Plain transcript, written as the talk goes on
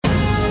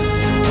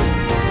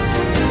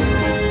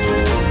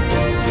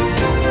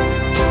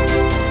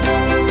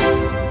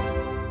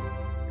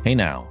Hey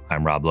now,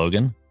 I'm Rob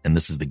Logan, and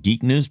this is the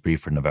Geek News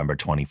Brief for November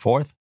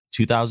 24th,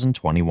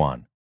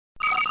 2021.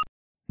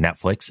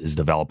 Netflix is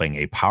developing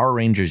a Power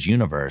Rangers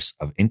universe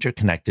of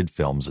interconnected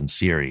films and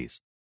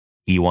series.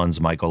 E1's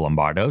Michael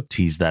Lombardo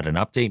teased that an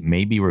update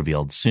may be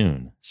revealed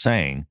soon,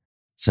 saying,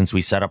 "Since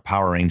we set up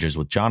Power Rangers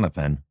with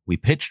Jonathan, we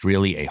pitched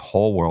really a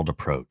whole world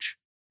approach.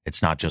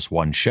 It's not just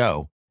one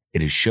show,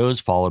 it is shows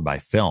followed by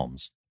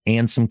films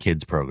and some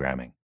kids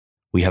programming.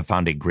 We have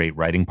found a great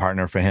writing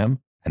partner for him,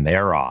 and they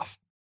are off.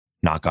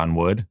 Knock on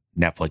wood,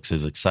 Netflix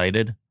is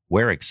excited,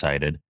 we're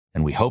excited,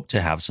 and we hope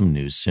to have some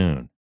news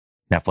soon."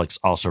 Netflix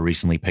also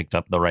recently picked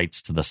up the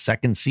rights to the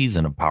second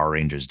season of Power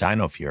Rangers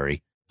Dino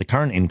Fury, the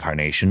current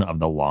incarnation of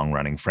the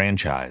long-running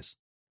franchise.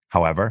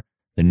 However,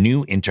 the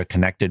new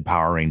interconnected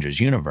Power Rangers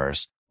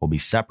universe will be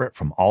separate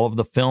from all of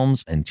the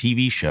films and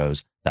TV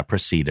shows that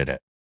preceded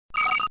it.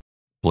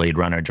 Blade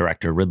Runner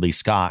director Ridley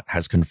Scott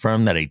has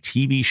confirmed that a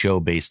TV show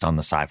based on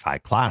the sci-fi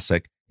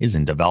classic is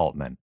in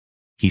development.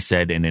 He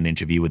said in an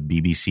interview with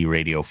BBC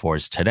Radio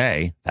 4's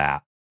Today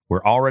that,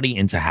 "We're already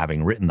into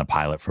having written the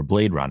pilot for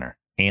Blade Runner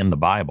and the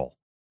Bible,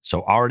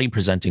 so already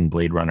presenting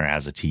Blade Runner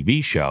as a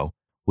TV show,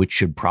 which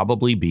should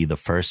probably be the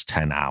first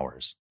 10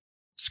 hours.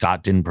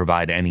 Scott didn't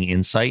provide any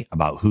insight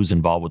about who's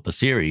involved with the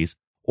series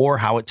or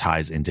how it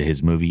ties into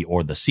his movie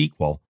or the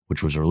sequel,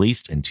 which was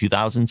released in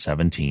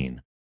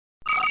 2017.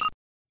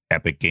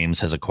 Epic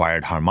Games has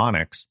acquired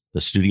Harmonix, the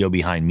studio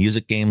behind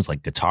music games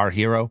like Guitar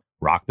Hero,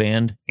 Rock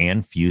Band,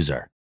 and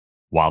Fuser.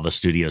 While the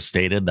studio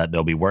stated that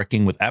they'll be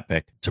working with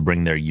Epic to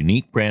bring their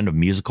unique brand of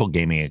musical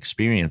gaming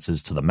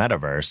experiences to the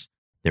metaverse,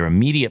 their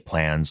immediate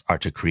plans are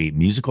to create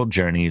musical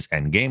journeys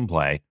and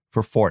gameplay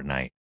for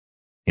Fortnite.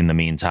 In the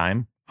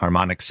meantime,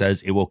 Harmonix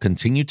says it will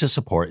continue to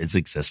support its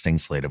existing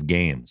slate of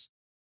games.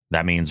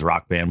 That means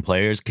Rock Band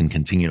players can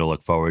continue to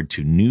look forward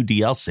to new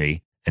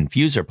DLC, and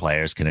Fuser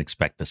players can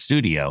expect the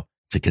studio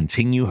to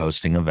continue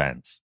hosting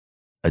events.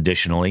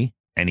 Additionally,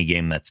 any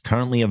game that's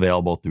currently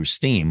available through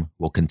Steam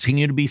will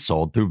continue to be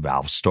sold through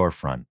Valve's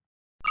storefront.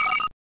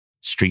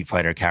 Street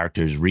Fighter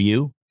characters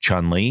Ryu,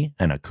 Chun-Li,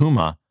 and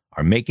Akuma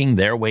are making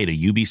their way to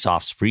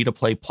Ubisoft's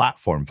free-to-play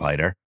platform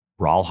fighter,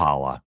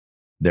 Brawlhalla.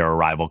 Their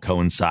arrival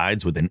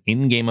coincides with an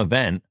in-game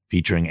event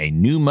featuring a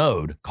new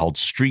mode called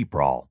Street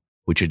Brawl,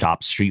 which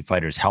adopts Street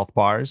Fighter's health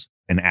bars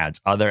and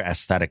adds other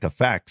aesthetic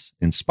effects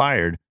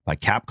inspired by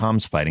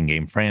Capcom's fighting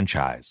game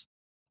franchise.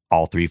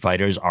 All three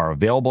fighters are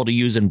available to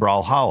use in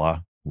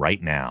Brawlhalla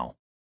right now.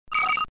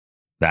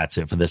 That's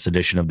it for this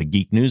edition of the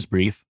Geek News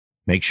Brief.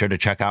 Make sure to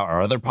check out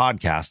our other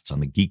podcasts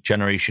on the Geek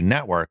Generation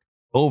Network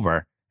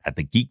over at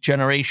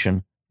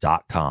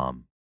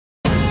thegeekgeneration.com.